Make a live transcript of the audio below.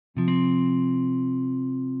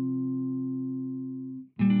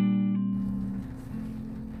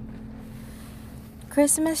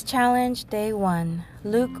Christmas Challenge Day 1,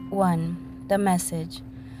 Luke 1, The Message.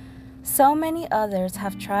 So many others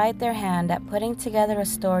have tried their hand at putting together a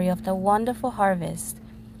story of the wonderful harvest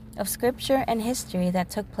of scripture and history that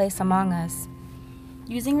took place among us,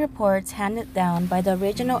 using reports handed down by the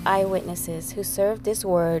original eyewitnesses who served this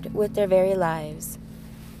word with their very lives.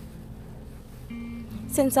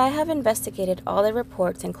 Since I have investigated all the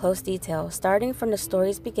reports in close detail, starting from the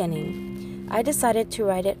story's beginning, I decided to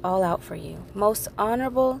write it all out for you, most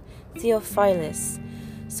honorable Theophilus,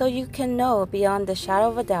 so you can know beyond the shadow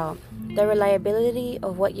of a doubt the reliability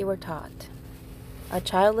of what you were taught. A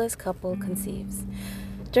childless couple conceives.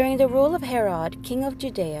 During the rule of Herod, king of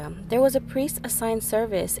Judea, there was a priest assigned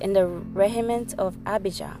service in the regiment of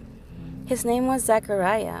Abijah. His name was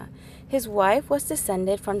Zechariah. His wife was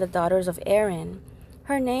descended from the daughters of Aaron.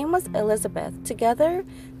 Her name was Elizabeth. Together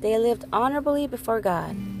they lived honorably before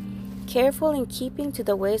God, careful in keeping to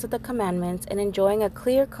the ways of the commandments and enjoying a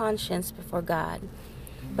clear conscience before God.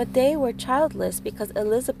 But they were childless because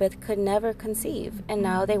Elizabeth could never conceive, and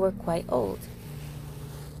now they were quite old.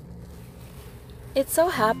 It so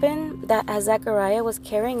happened that as Zechariah was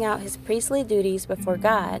carrying out his priestly duties before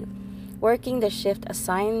God, working the shift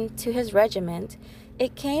assigned to his regiment,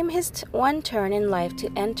 it came his one turn in life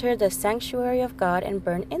to enter the sanctuary of God and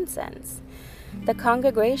burn incense. The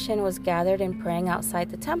congregation was gathered and praying outside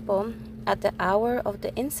the temple at the hour of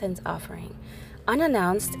the incense offering.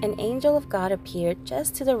 Unannounced, an angel of God appeared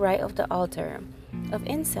just to the right of the altar of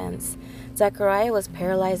incense. Zechariah was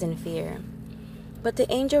paralyzed in fear. But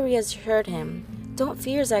the angel reassured him, "Don't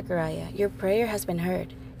fear, Zechariah. Your prayer has been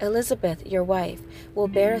heard. Elizabeth, your wife, will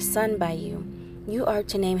bear a son by you. You are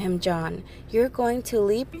to name him John. You're going to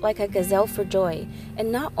leap like a gazelle for joy.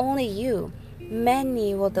 And not only you,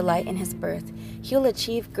 many will delight in his birth. He'll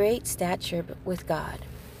achieve great stature with God.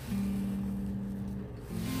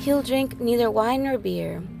 He'll drink neither wine nor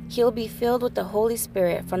beer. He'll be filled with the Holy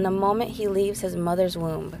Spirit from the moment he leaves his mother's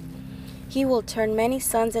womb. He will turn many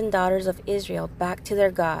sons and daughters of Israel back to their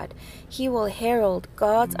God. He will herald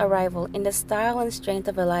God's arrival in the style and strength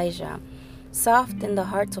of Elijah, soften the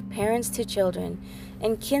hearts of parents to children,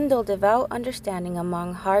 and kindle devout understanding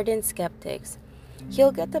among hardened skeptics.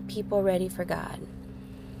 He'll get the people ready for God."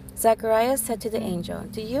 Zechariah said to the angel,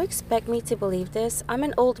 "Do you expect me to believe this? I'm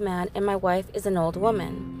an old man, and my wife is an old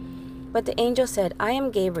woman." But the angel said, "I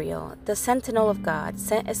am Gabriel, the sentinel of God,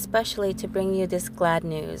 sent especially to bring you this glad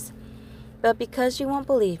news. But because you won't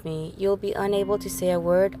believe me, you'll be unable to say a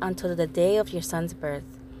word until the day of your son's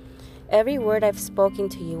birth. Every word I've spoken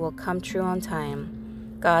to you will come true on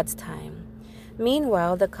time, God's time."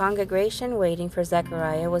 Meanwhile, the congregation waiting for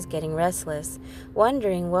Zechariah was getting restless,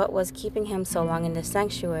 wondering what was keeping him so long in the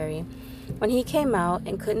sanctuary. When he came out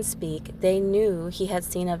and couldn't speak, they knew he had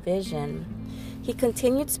seen a vision. He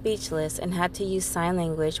continued speechless and had to use sign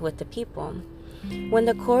language with the people. When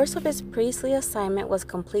the course of his priestly assignment was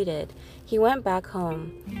completed, he went back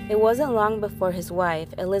home. It wasn't long before his wife,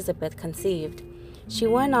 Elizabeth, conceived. She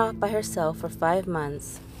went off by herself for 5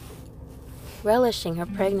 months, relishing her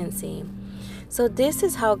pregnancy. "So this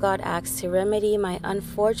is how God acts to remedy my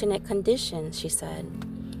unfortunate condition," she said.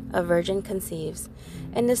 A virgin conceives.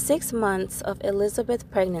 In the 6 months of Elizabeth's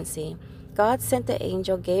pregnancy, God sent the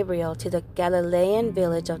angel Gabriel to the Galilean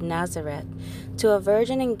village of Nazareth to a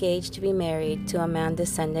virgin engaged to be married to a man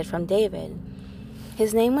descended from David.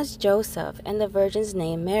 His name was Joseph, and the virgin's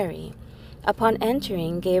name Mary. Upon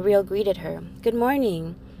entering, Gabriel greeted her. "Good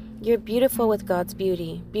morning. You're beautiful with God's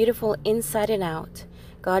beauty, beautiful inside and out.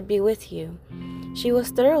 God be with you." She was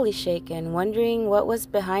thoroughly shaken, wondering what was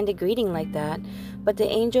behind a greeting like that, but the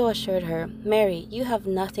angel assured her, "Mary, you have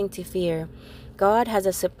nothing to fear. God has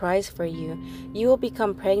a surprise for you. You will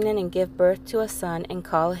become pregnant and give birth to a son and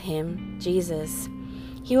call him Jesus.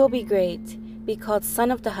 He will be great, be called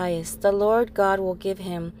Son of the Highest. The Lord God will give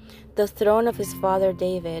him the throne of his father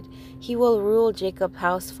David. He will rule Jacob's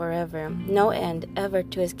house forever, no end ever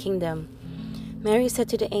to his kingdom." Mary said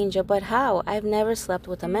to the angel, "But how? I've never slept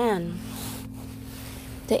with a man."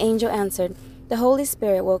 The angel answered, "The Holy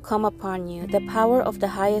Spirit will come upon you. The power of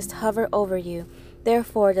the highest hover over you.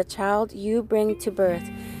 Therefore, the child you bring to birth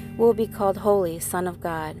will be called Holy, Son of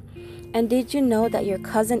God. And did you know that your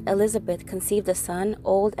cousin Elizabeth conceived a son,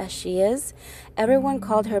 old as she is? Everyone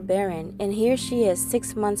called her barren, and here she is,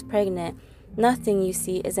 6 months pregnant. Nothing, you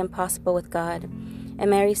see, is impossible with God." And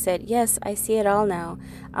Mary said, "Yes, I see it all now.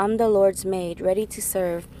 I'm the Lord's maid, ready to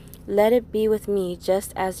serve. Let it be with me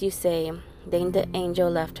just as you say." Then the angel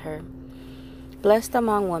left her. Blessed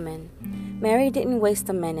among women. Mary didn't waste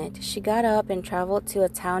a minute. She got up and traveled to a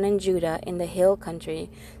town in Judah in the hill country,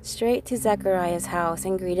 straight to Zechariah's house,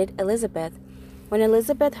 and greeted Elizabeth. When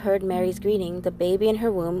Elizabeth heard Mary's greeting, the baby in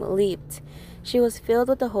her womb leaped. She was filled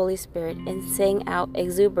with the Holy Spirit and sang out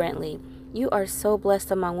exuberantly, "You are so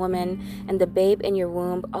blessed among women, and the babe in your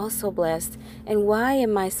womb also blessed. And why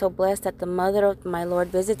am I so blessed that the mother of my Lord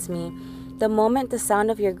visits me? The moment the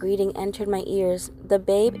sound of your greeting entered my ears, the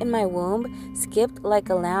babe in my womb skipped like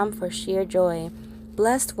a lamb for sheer joy.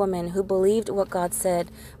 Blessed woman who believed what God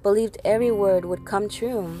said, believed every word would come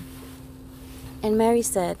true." And Mary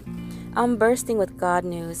said, "I'm bursting with God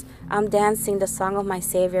news. I'm dancing the song of my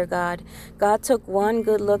Savior God. God took one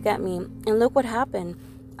good look at me, and look what happened.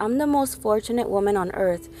 I'm the most fortunate woman on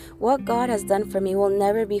earth. What God has done for me will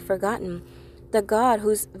never be forgotten. The God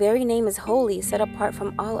whose very name is holy, set apart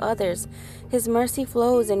from all others. His mercy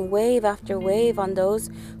flows in wave after wave on those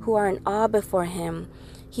who are in awe before him.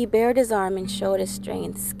 He bared his arm and showed his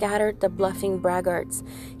strength, scattered the bluffing braggarts.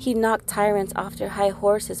 He knocked tyrants off their high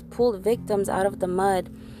horses, pulled victims out of the mud.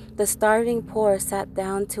 The starving poor sat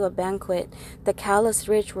down to a banquet. The callous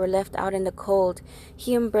rich were left out in the cold.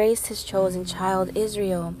 He embraced his chosen child,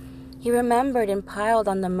 Israel. He remembered and piled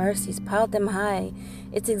on the mercies, piled them high.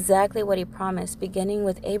 It's exactly what he promised, beginning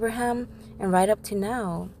with Abraham and right up to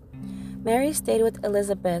now." Mary stayed with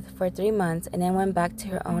Elizabeth for 3 months and then went back to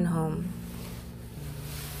her own home.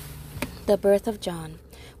 The birth of John.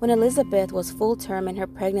 When Elizabeth was full term in her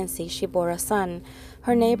pregnancy, she bore a son.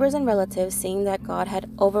 Her neighbors and relatives, seeing that God had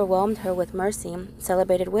overwhelmed her with mercy,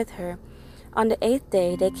 celebrated with her. On the 8th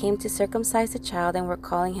day, they came to circumcise the child and were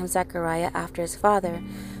calling him Zechariah after his father.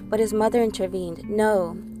 But his mother intervened.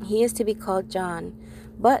 "No, he is to be called John."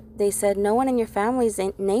 "But," they said, "no one in your family is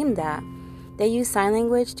named that." They used sign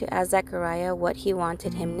language to ask Zechariah what he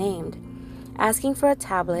wanted him named. Asking for a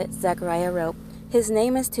tablet, Zechariah wrote, "His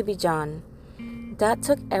name is to be John." That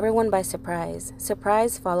took everyone by surprise.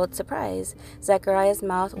 Surprise followed surprise. Zechariah's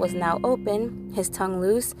mouth was now open, his tongue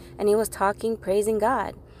loose, and he was talking, praising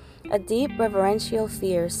God. A deep reverential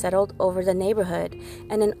fear settled over the neighborhood,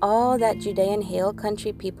 and in all that Judean hill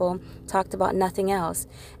country people talked about nothing else.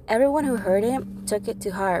 Everyone who heard it took it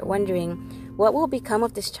to heart, wondering, what will become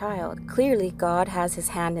of this child? Clearly, God has his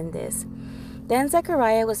hand in this. Then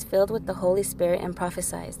Zechariah was filled with the Holy Spirit and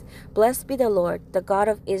prophesied, "Blessed be the Lord, the God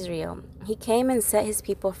of Israel. He came and set his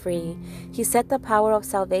people free. He set the power of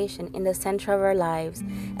salvation in the center of our lives,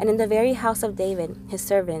 and in the very house of David, his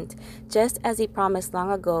servant, just as he promised long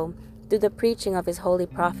ago, through the preaching of his holy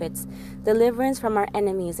prophets, deliverance from our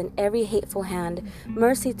enemies and every hateful hand,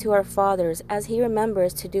 mercy to our fathers, as he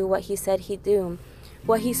remembers to do what he said he'd do,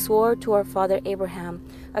 what he swore to our father Abraham,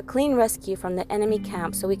 a clean rescue from the enemy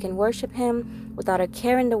camp so we can worship him without a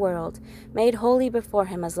care in the world, made holy before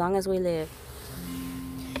him as long as we live.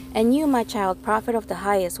 And you, my child, prophet of the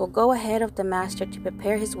highest, will go ahead of the Master to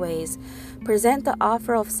prepare his ways, present the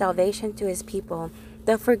offer of salvation to his people,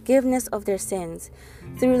 the forgiveness of their sins.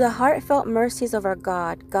 Through the heartfelt mercies of our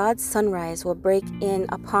God, God's sunrise will break in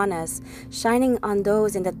upon us, shining on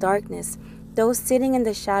those in the darkness, those sitting in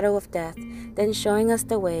the shadow of death, then showing us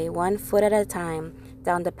the way, one foot at a time,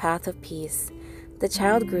 down the path of peace. The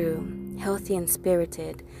child grew, healthy and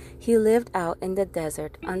spirited. He lived out in the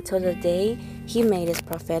desert until the day he made his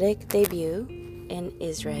prophetic debut in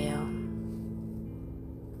Israel.